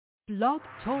Blog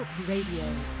Talk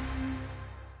Radio.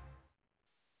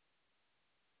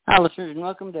 Hi, listeners, and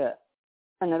welcome to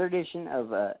another edition of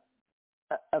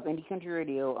Indie Country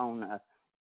Radio on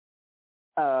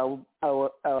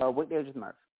Weekdays with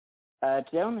Murph.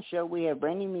 Today on the show, we have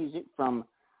brand new music from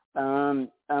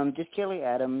Jess Kellie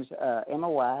Adams, Emma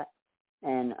White,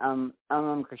 and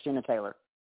Christina Taylor.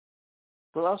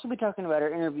 We'll also be talking about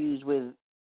our interviews with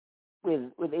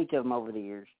each of them over the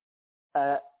years.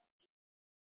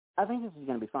 I think this is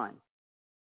going to be fun.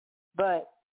 But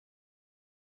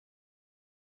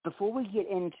before we get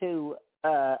into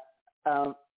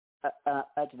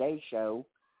today's show,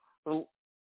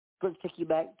 let's take you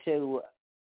back to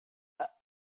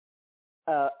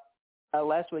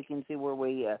last week and see where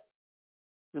we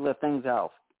left things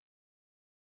off.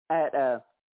 At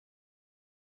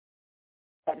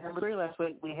number 3 last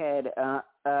week, we had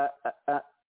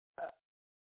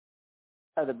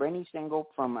the brand new single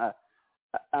from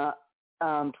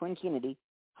Twin Kennedy,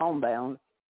 Homebound,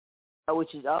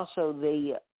 which is also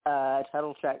the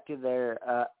title track to their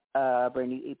brand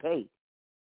new EP.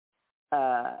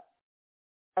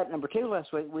 At number 2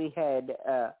 last week, we had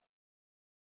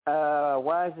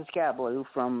Why is the Sky Blue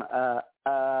from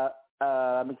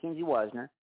Mackenzie Wasner.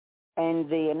 And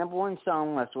the number 1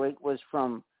 song last week was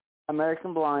from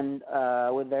American Blonde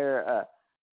with their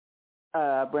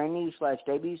brand new /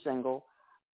 debut single,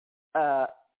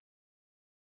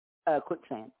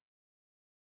 Quicksand.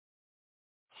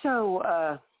 So,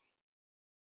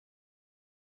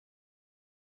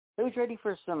 who's ready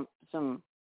for some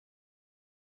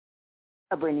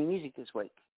brand new music this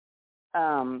week?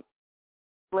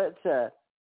 Let's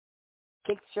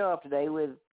kick the show off today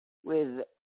with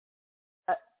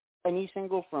a new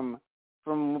single from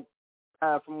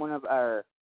one of our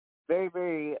very,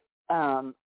 very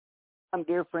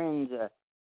dear friends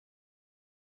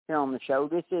here on the show.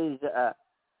 This is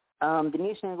the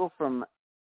new single from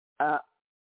Jess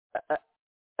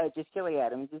Kellie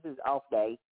Adams. This is Off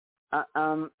Day.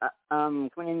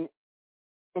 Coming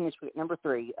in this week, number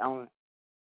 3 on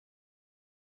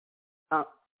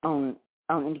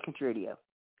Indie Country Radio.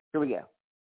 Here we go.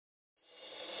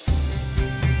 The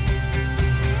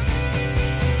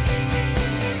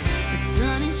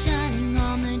sun is shining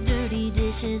on the dirty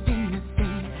dishes in the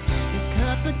sink. This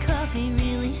cup of coffee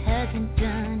really hasn't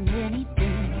done anything.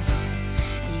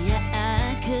 Yeah,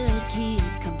 I could keep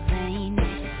complaining,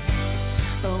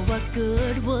 but what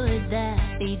good would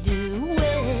that be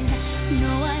doing?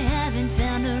 No, I haven't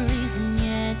found a reason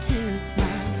yet to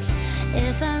smile.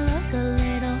 If I look a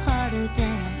little harder,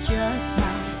 then I just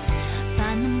might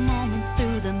find the moments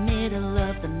through the middle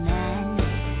of the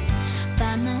madness.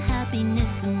 Find the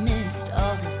happiness amidst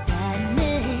all the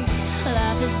sadness.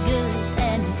 Life is good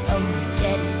and it's only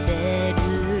getting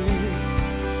better.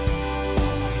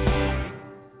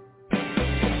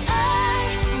 I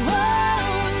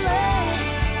won't let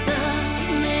the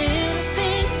little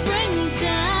things break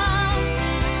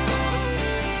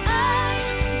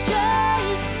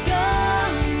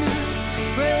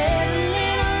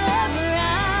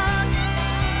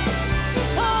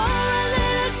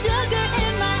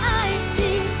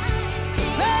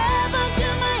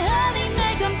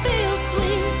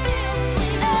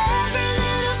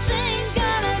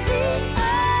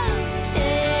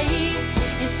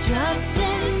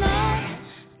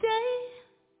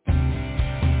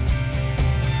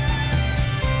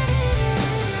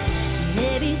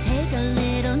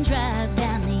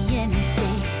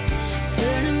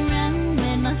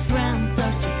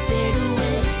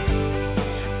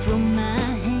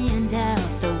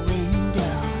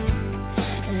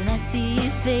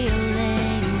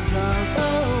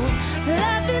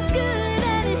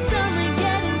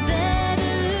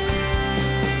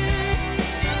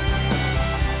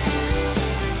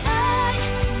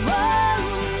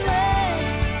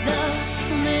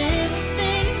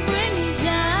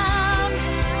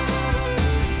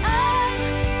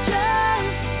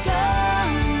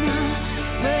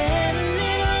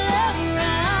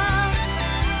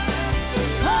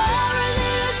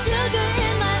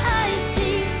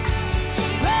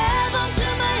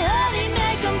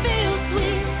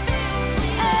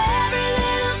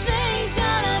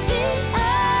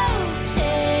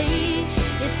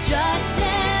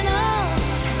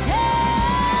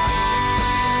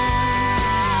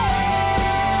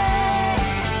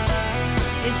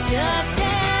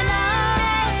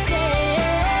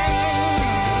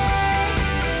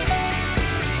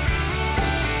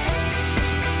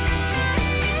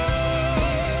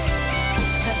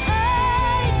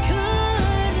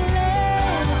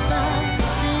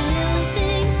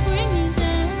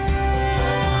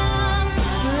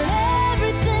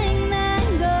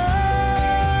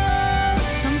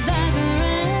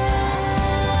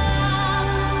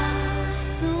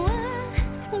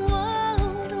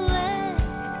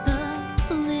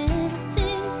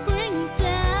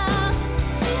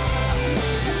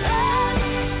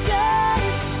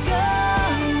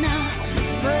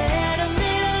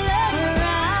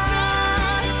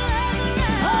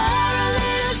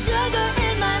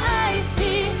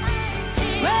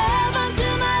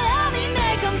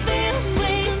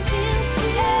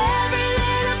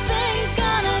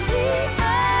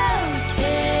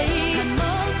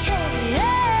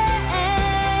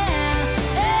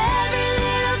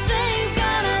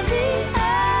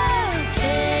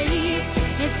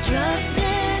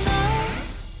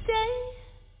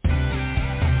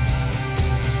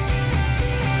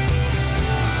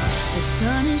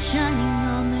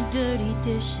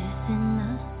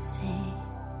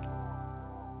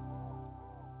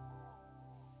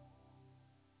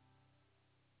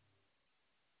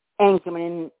And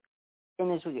coming in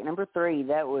this week at number 3,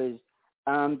 that was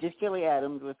Jess Kellie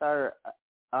Adams with our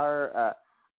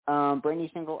brand new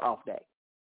single, Off Day.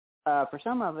 For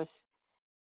some of us,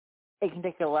 it can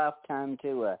take a lifetime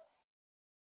to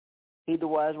heed the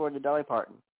wise words of Dolly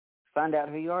Parton. Find out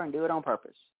who you are and do it on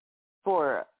purpose.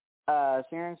 For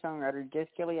singer and songwriter Jess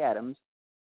Kellie Adams,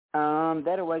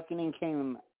 that awakening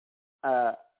came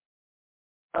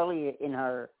early in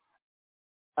her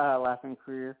life and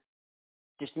career,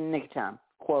 just in the nick of time.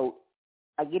 Quote,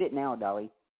 "I get it now,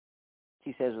 Dolly,"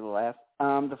 she says with a laugh.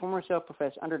 The former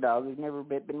self-professed underdog has never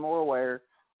been more aware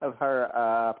of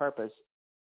her purpose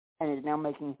and is now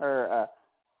making her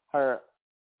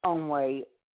own way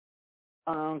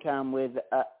on her own time with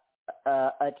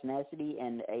a tenacity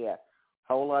and a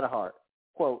whole lot of heart.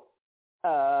 Quote,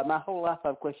 "My whole life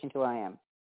I've questioned who I am.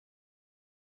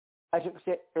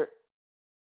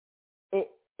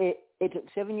 It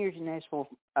took 7 years in Nashville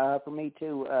for me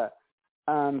to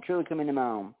truly come into my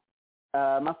own.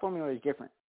 My formula is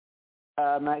different.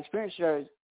 My experiences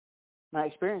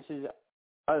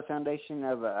are the foundation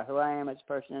of who I am as a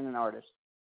person and an artist."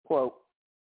 Quote,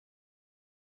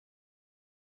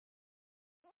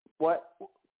 What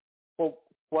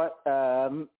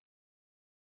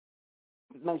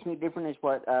makes me different is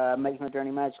what makes my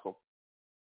journey magical,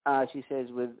 she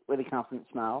says with a confident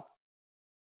smile.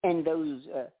 And those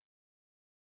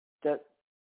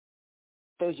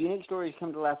unique stories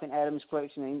come to life in Adams'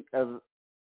 collection of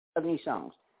new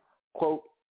songs. Quote,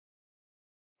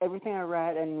 "Everything I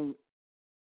write and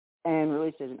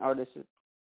release as an artist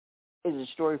is a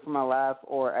story from my life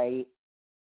or a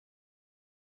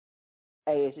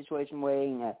situation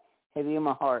weighing heavy on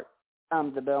my heart,"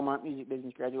 the Belmont music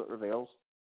business graduate reveals.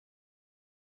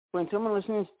 When someone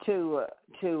listens to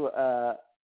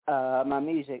my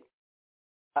music,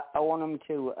 I want them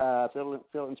to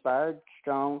feel inspired,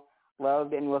 strong,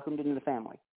 loved, and welcomed into the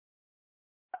family.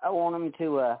 I want them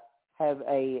to have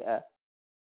a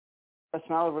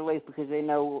smile of relief because they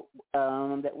know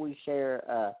that we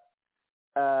share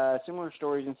similar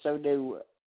stories, and so do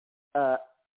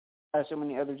so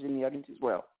many others in the audience as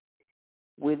well.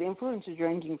 With influences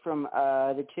ranging from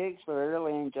the Chicks, Loretta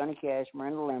Lynn, Johnny Cash,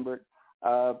 Miranda Lambert,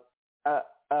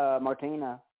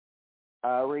 Martina,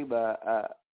 Reba,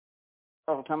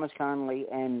 Earl Thomas Conley,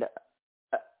 and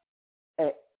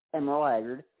Merle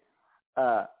Haggard.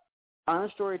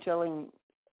 Honest storytelling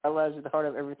lies at the heart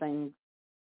of everything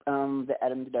that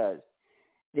Adams does.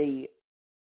 The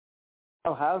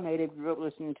Ohio native grew up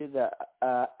listening to the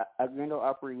Grand Ole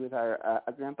Opry with her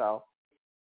grandpa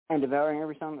and devouring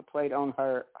every song that played on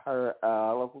her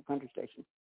local country station.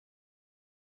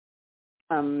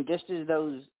 Just as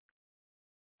those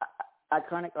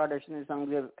iconic artists in the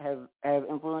songs have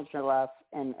influenced her life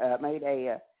and made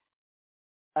a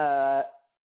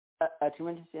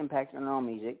tremendous impact on all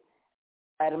music,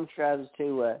 Adams strives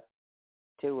to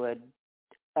do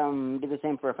the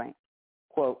same for a fan.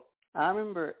 Quote, "I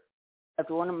remember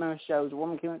after one of my shows, a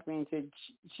woman came up to me and said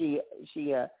she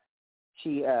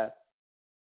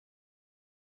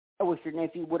I wish your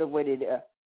nephew would have waited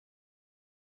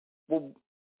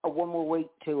one more week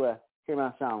to hear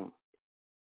my song."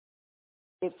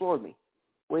 It floored me.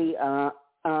 We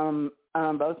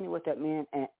both knew what that meant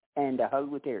and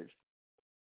hugged with tears.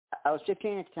 I was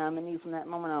 15 at the time and knew from that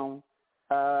moment on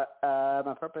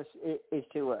my purpose is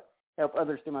to help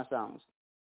others through my songs.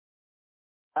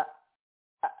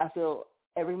 I feel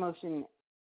every emotion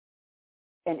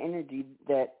and energy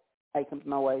that comes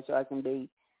my way, so I can be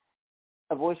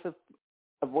a voice for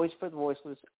the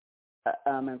voiceless,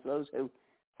 and for those who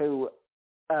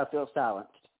feel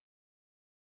silenced.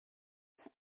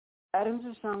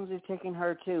 Adams' songs have taken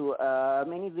her to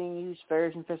many venues,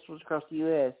 fairs, and festivals across the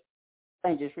U.S.,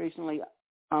 and just recently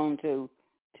on to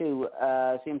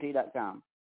CMT.com.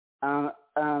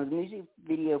 The music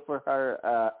video for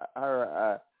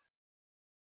her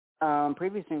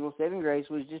previous single, Saving Grace,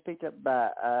 was just picked up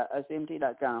by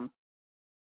CMT.com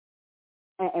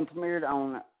and premiered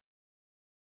on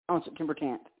September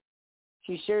 10th.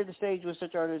 She shared the stage with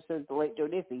such artists as the late Joe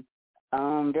Diffie,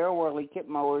 Daryl Worley, Kip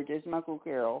Moore, Jason Michael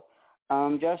Carroll,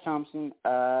 Josh Thompson,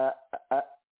 the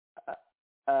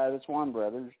Swan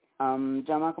Brothers, John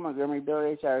Michael Montgomery, Billy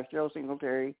Ray Cyrus, Gerald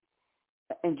Singletary,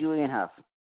 and Julian Huff.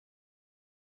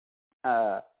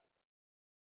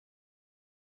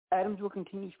 Adams will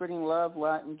continue spreading love,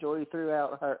 light, and joy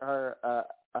throughout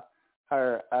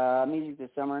her music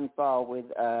this summer and fall with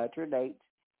tour dates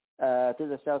through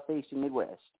the Southeast and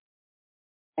Midwest.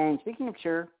 And speaking of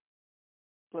tour,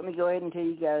 let me go ahead and tell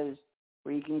you guys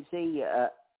where you can see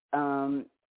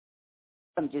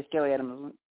Jess Kellie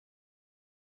Adams.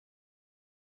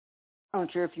 I'm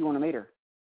not sure if you want to meet her.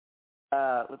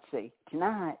 let's see,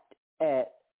 tonight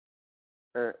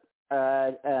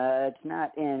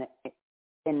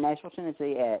in Nashville,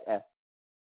 Tennessee at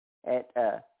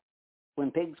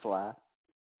When Pigs Fly.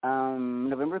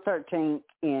 November 13th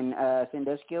in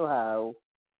Sandusky, Ohio,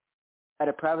 at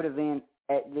a private event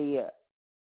at the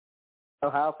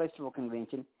Ohio Festival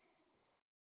Convention.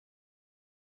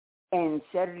 And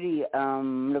Saturday,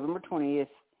 November 20th,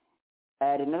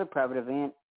 at another private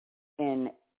event in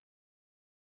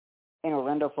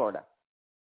Orlando, Florida.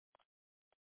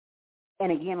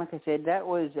 And again, like I said, that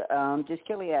was Jess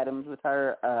Kellie Adams with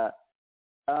her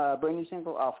brand new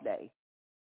single, Off Day.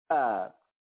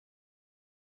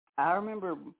 I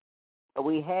remember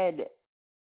we had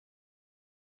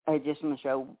Jess on the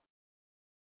show.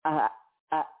 I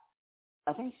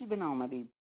think she's been on maybe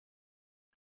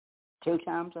 2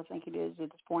 times, I think it is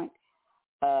at this point.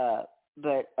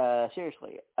 But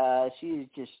seriously, she's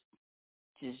just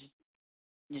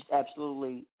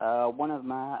absolutely one of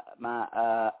my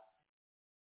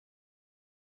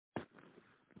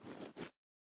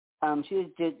she's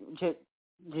just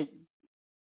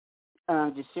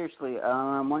seriously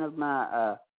one of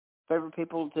my favorite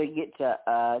people to get to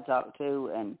talk to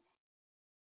and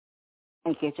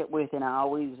catch up with, and I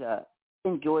always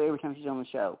enjoy every time she's on the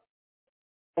show.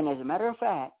 And as a matter of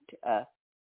fact, I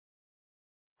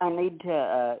need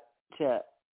to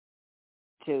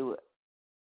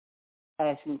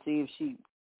ask and see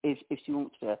if she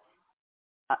wants to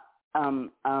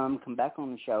come back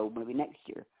on the show maybe next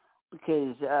year,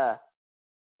 because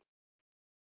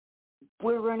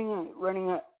we're running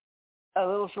a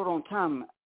little short on time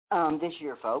this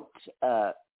year, folks.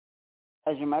 As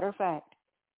a matter of fact,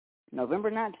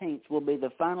 November 19th will be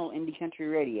the final Indie Country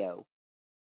Radio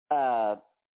of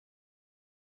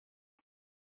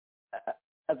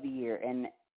the year, and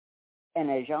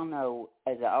as y'all know,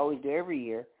 as I always do every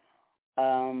year,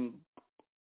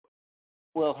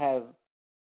 we'll have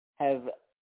the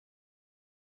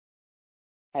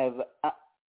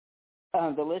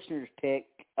listeners pick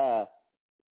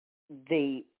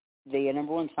the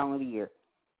number one song of the year.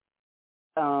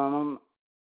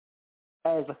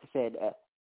 As like I said,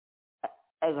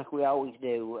 as like we always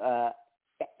do,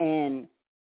 and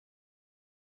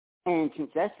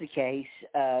since that's the case,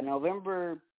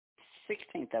 November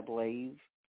 16th, I believe.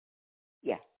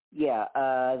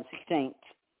 The 16th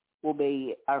will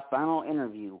be our final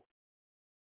interview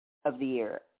of the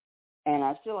year, and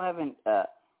I still haven't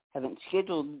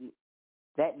scheduled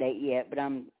that date yet. But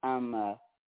I've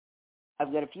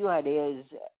got a few ideas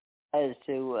as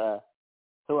to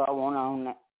who I want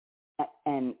on,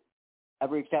 and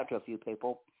I've reached out to a few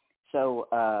people. So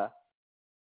I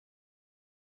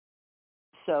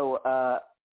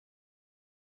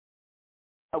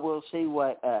will see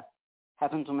what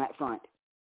happens on that front.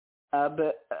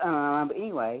 But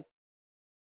anyway,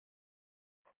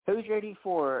 who's ready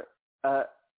for the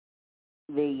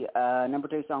number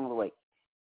 2 song of the week?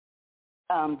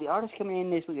 The artist coming in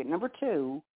this week at number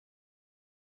 2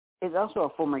 is also a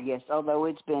former guest, although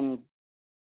it's been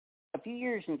a few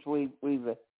years since we've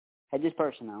had this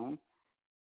person on.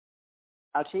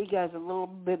 I'll tell you guys a little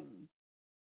bit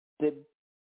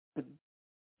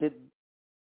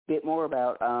more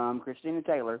about Christina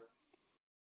Taylor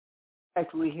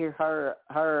after we hear her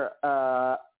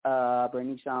brand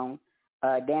new song,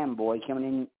 "Damn Boy,"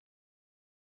 coming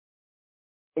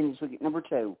in this week at number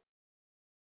 2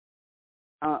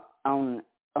 on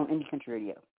Indie Country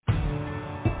Radio.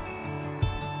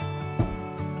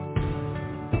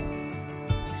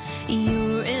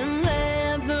 You're in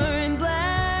leather and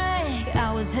black.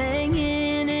 I was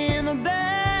hanging in the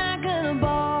back of the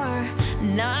bar,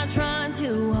 not trying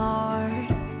too hard.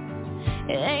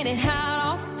 Ain't it how it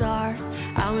all starts?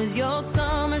 I was your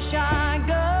summer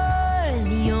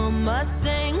shotgun. Your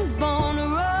Mustang's born to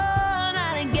run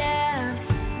out of gas,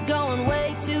 going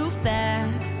way too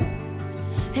fast.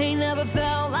 Ain't never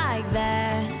felt like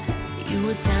that. You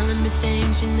were telling me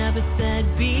things you never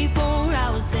said before. I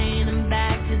was saying them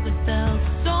back 'cause it felt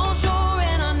so sure,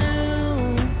 and I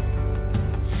knew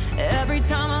every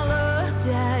time I looked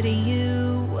at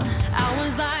you, I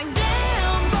was like,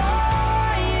 damn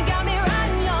boy, you got me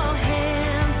right in your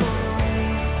hand,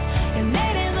 boy. You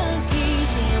made it look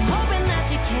easy. I'm hoping that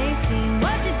you can't see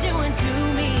what you're doing to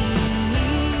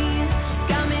me.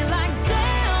 Got me like,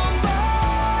 damn boy,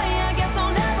 I guess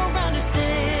I'll never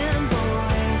understand,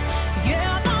 boy.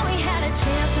 Yeah, I thought we had a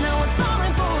chance, and I was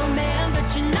falling for a man, but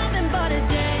you know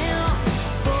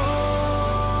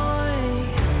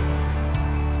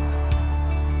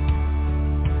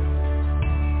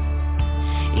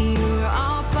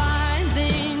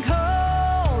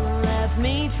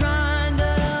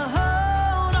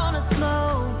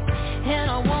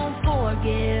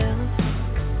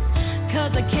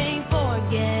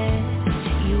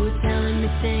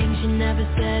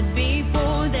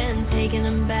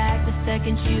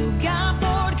second you got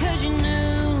bored, 'cause you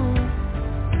knew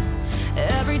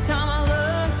every time I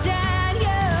looked at you,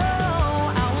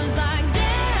 I was like,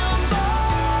 damn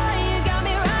boy, you got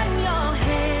me right in your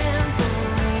hands,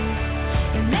 boy.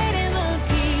 You made it look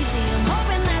easy, I'm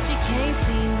hoping that you can't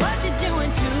see what you're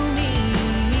doing to me.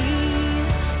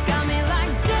 Got me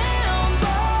like, damn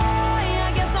boy,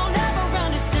 I guess I'll never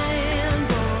understand,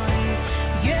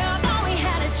 boy. Yeah, I thought we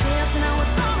had a chance and I was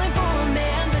falling for a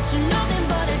man, but you're nothing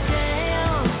but a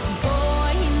damn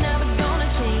boy, you're never gonna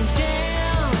change,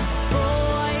 damn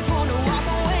boy, prone to walk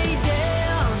away,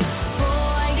 damn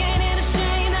boy, ain't it a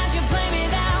shame that you play me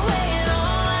that way, and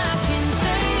all I can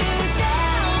say is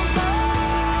damn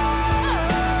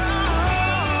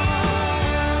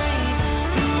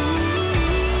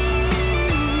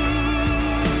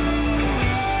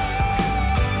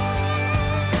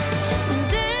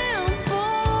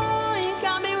boy, you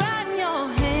got me right in your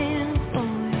hands,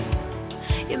 boy.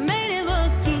 You made it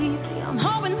look easy, I'm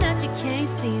hoping that you can't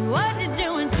see what you're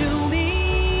doing to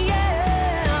me,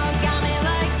 yeah. Got me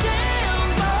like,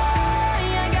 damn boy,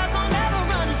 I guess I'll never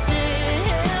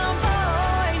understand,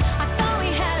 boy. I thought we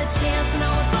had a chance and I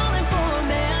was falling for a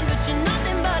man, but you're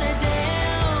nothing but a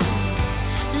damn.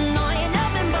 No, you're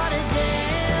nothing but a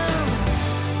damn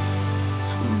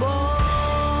boy.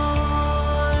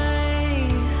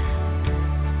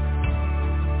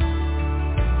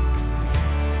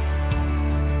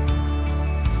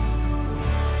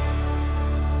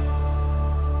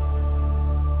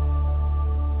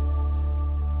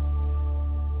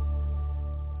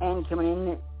 And coming in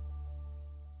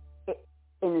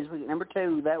this week, number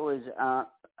 2, that was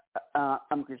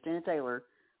Christina Taylor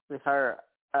with her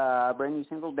brand new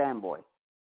single, Damn Boy.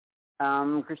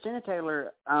 Christina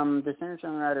Taylor, the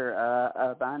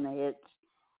singer-songwriter behind the hits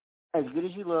As Good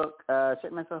As You Look,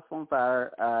 Set Myself on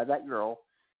Fire, That Girl,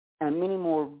 and many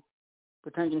more,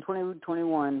 returns in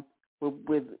 2021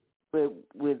 with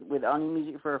all new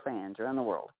music for her fans around the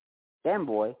world. Damn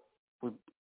Boy,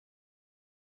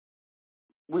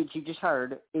 which you just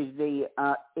heard, is the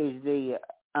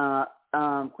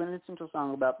quintessential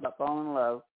song about falling in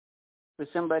love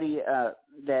with somebody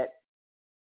that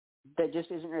just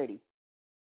isn't ready.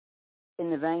 In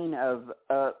the vein of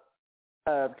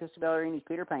Costa Ballerini's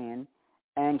Peter Pan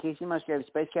and Casey Musgrave's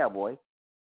Space Cowboy,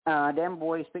 Damn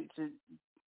Boy speaks to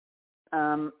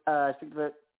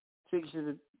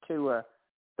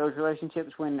those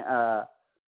relationships when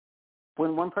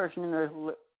one person in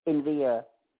the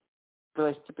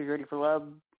relationship is ready for love,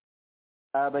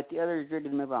 but the other is ready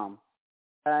to move on.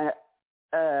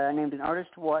 Named an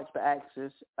artist to watch by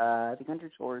Axis, The Country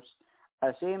Source,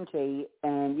 CMT,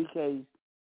 and UK's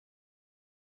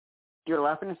Your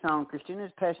Life in a Song,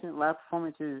 Christina's passionate live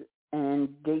performances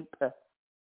and deep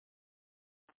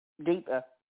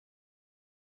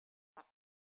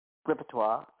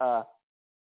repertoire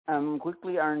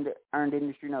quickly earned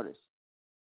industry notice.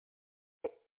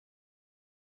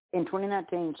 In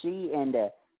 2019, she and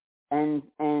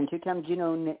two-time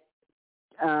Juno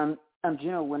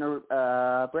winner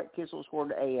Brett Kissel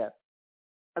scored a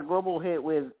global hit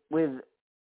with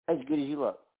As Good As You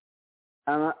Look.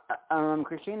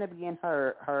 Christina began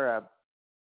her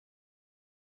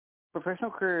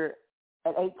professional career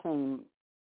at 18,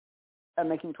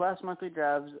 making twice monthly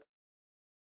drives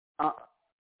on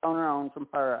her own from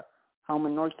her home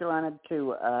in North Carolina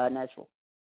to Nashville,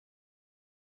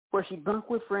 where she bunked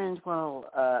with friends while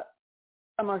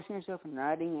immersing herself in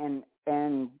writing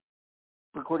and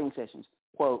recording sessions.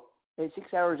 Quote, "It's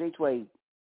 6 hours each way,"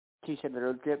 she said, the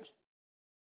road trips,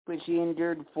 which she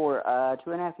endured for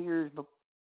 2.5 years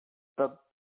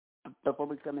before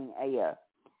becoming a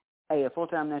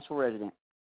full-time Nashville resident.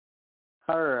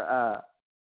 Her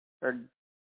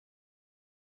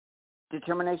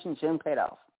determination soon paid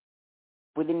off.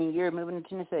 Within a year of moving to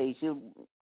Tennessee, she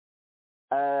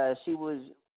was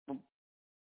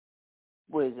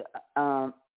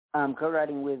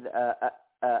co-writing with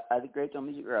the greats on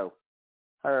Music Row.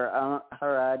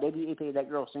 Her debut EP, That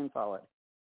Girl, soon followed.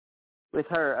 With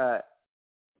her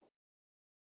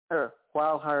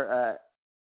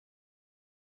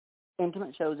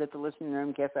intimate shows at the Listening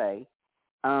Room Cafe,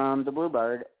 the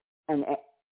Bluebird, and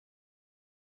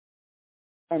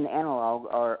the Analog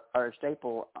are a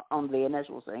staple on the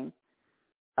Nashville scene.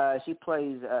 She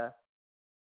plays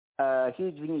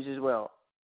huge venues as well,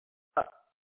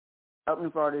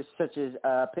 opening for artists such as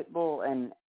Pitbull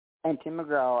and Tim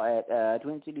McGraw at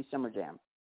Twin Cities Summer Jam.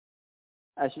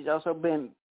 She's also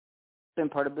been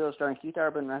part of bills starring Keith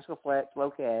Urban, Rascal Flatts,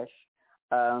 Low Cash,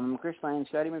 Chris Lane,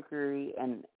 Scotty McCreery,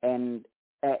 and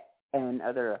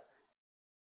other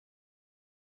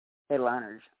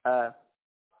headliners.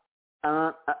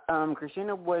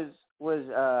 Christina was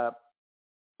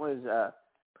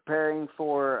preparing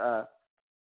for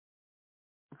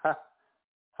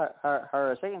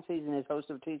her second season as host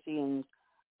of TCN's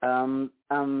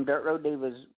Dirt Road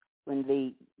Divas when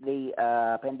the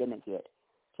pandemic hit.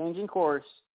 Changing course,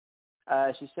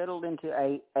 she settled into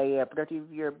a productive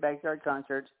year of backyard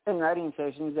concerts and writing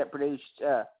sessions that produced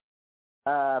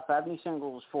 5 new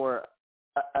singles for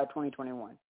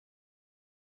 2021.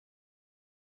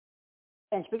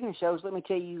 And speaking of shows, let me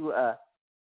tell you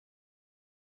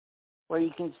where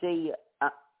you can see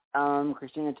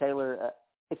Christina Taylor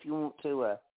if you want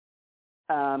to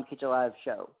catch a live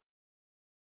show.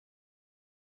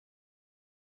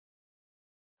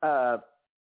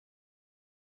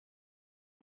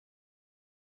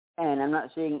 And I'm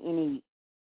not seeing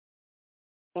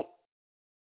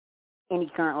any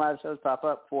current live shows pop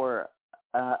up for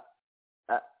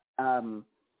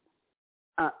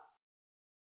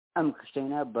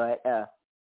Christina, but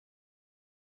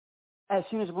as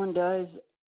soon as one does,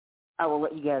 I will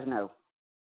let you guys know.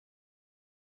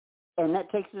 And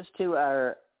that takes us to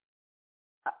our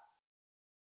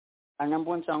number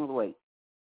one song of the week,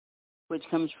 which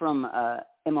comes from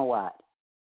Emma White.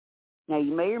 Now,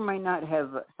 you may or may not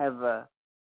have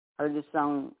heard this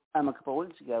song a couple of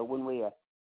weeks ago when we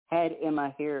had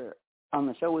Emma here on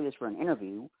the show with us for an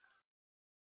interview.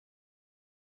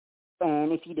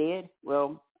 And if you did,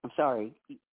 well, I'm sorry.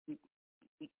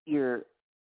 You're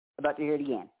about to hear it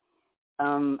again.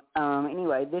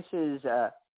 Anyway, this is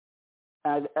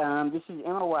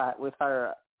Emma White with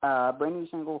her brand new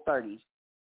single 30s,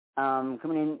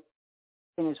 coming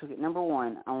in this week at number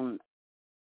one on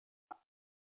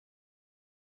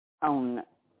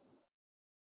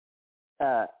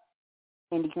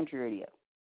Indie Country Radio.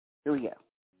 Here we go.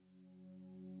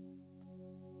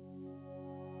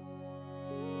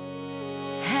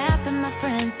 Half of my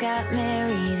friends got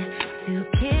married, 2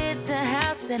 kids, a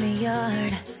house and a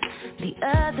yard. The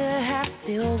other half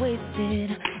still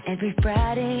wasted every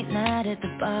Friday night at the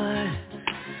bar.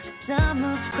 Some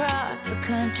moved across the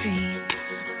country,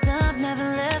 some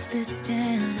never left this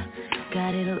town.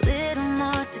 Got it a little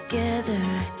more together,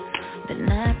 but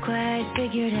not quite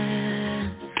figured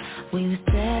out. We were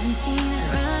 17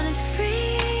 and running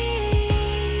free.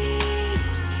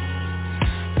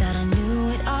 Thought I knew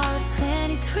it all at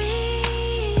 23.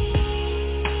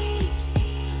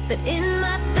 But in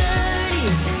my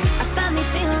 30s, I finally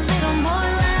feel a little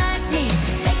more like me,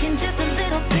 making just a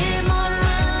little bit more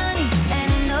money,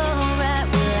 and I know right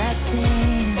where I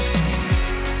stand.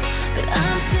 But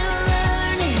I'm still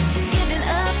learning, giving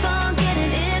up on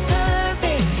getting it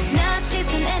perfect, not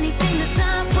chasing anything that's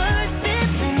not worth it,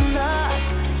 and lost.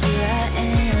 Here I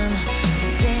am,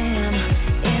 damn,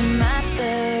 in my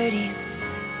 30s.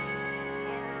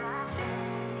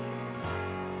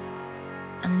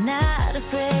 I'm not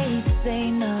afraid to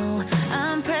say no,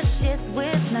 I'm precious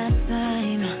with my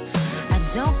time. I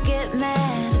don't get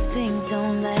mad if things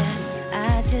don't last,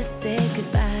 I just say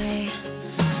goodbye.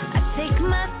 I take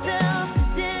myself to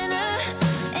dinner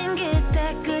and get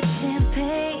that good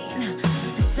champagne.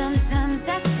 And sometimes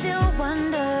I still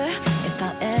wonder if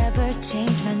I'll ever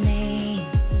change my name.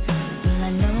 Well, I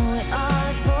know it all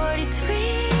at 43.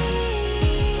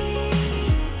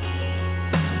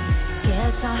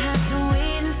 Guess I'll have to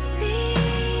wait and see.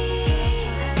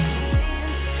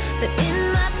 But in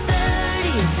my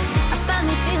 30s, I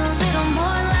finally feel a little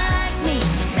more like me,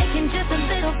 making just a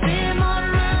little bit more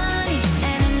money,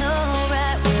 and I know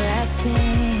right where I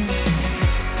stand.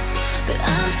 But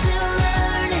I'm still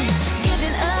learning,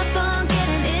 giving up on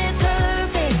getting it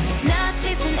perfect, not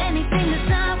chasing anything that's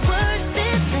not worth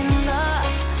it, and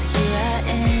lost. Here I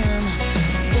am,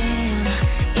 damn,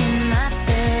 in my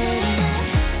 30s.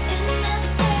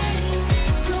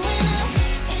 Growing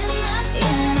up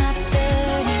in my 30s.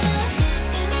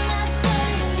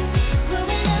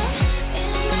 Growing up in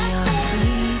my 30s. They all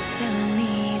keep telling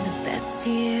me the best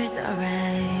years are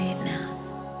right now,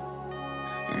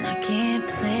 and I can't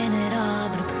plan it all,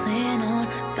 but I plan on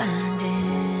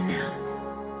finding out.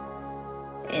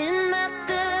 In my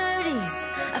 30s,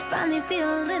 I finally feel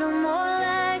a little more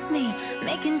like me,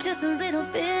 making just a little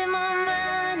bit more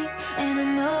money, and I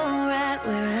know right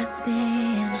where I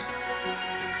stand.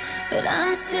 But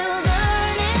I'm still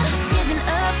learning, giving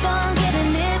up on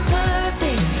getting it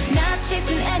perfect, not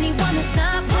chasing anyone that's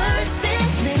not worth it,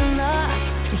 little lost,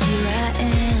 but here I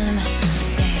am,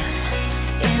 damn,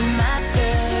 in my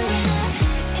 30s.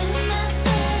 In my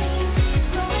 30s,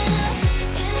 growing up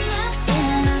in my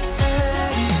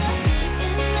 30s.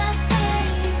 In my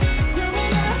 30s,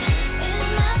 growing up in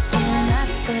my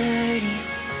 30s.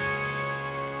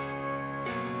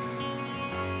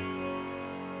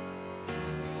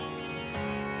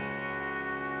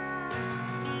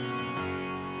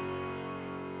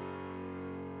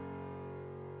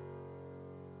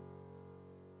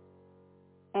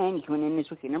 And coming in this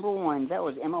week at number 1, that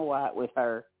was Emma White with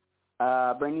her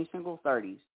brand new single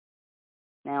 30s.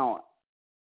 Now,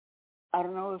 I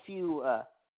don't know if you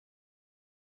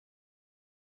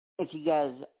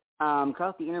guys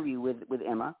caught the interview with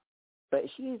Emma, but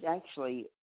she is actually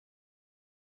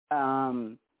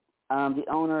the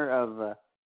owner of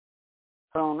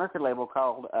her own record label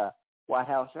called White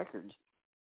House Records,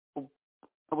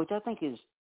 which I think is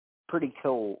pretty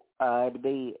cool to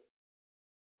be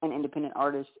an independent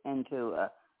artist and to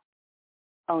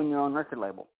own your own record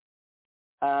label.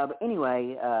 But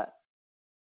anyway,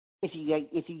 if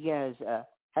you guys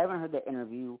haven't heard that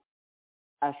interview,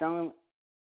 I strongly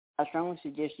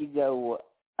suggest you go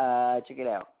check it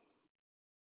out.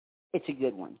 It's a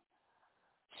good one.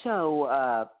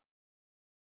 So,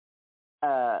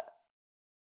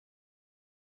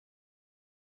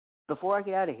 before I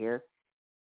get out of here,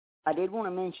 I did want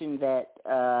to mention that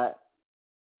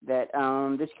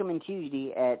this coming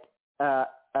Tuesday at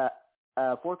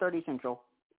 4:30 Central,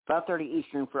 5:30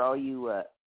 Eastern for all you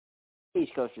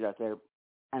East Coasters out there,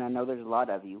 and I know there's a lot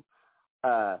of you.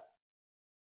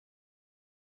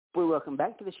 We welcome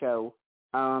back to the show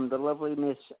the lovely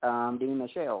Miss Dee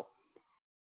Michelle,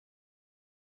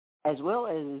 as well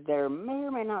as there may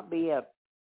or may not be a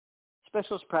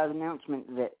special surprise announcement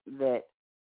that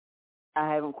I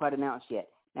haven't quite announced yet.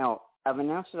 Now, I've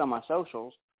announced it on my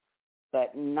socials,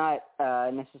 but not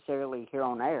necessarily here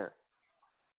on air.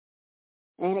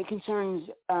 And it concerns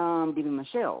Dee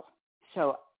Michelle.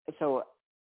 So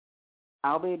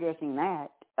I'll be addressing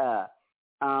that,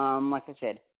 like I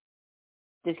said,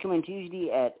 this coming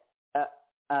Tuesday at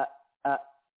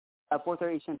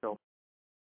 4:30 Central,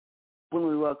 when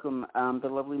we welcome the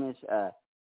lovely Miss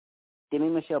Dee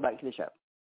Michelle back to the show.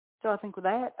 So I think with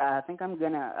that, I think I'm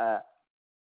going to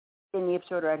end the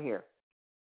episode right here.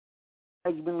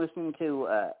 You've been listening to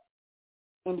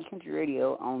Indie Country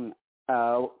Radio on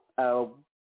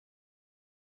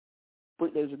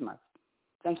Weekdays with Murph.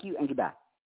 Thank you and goodbye.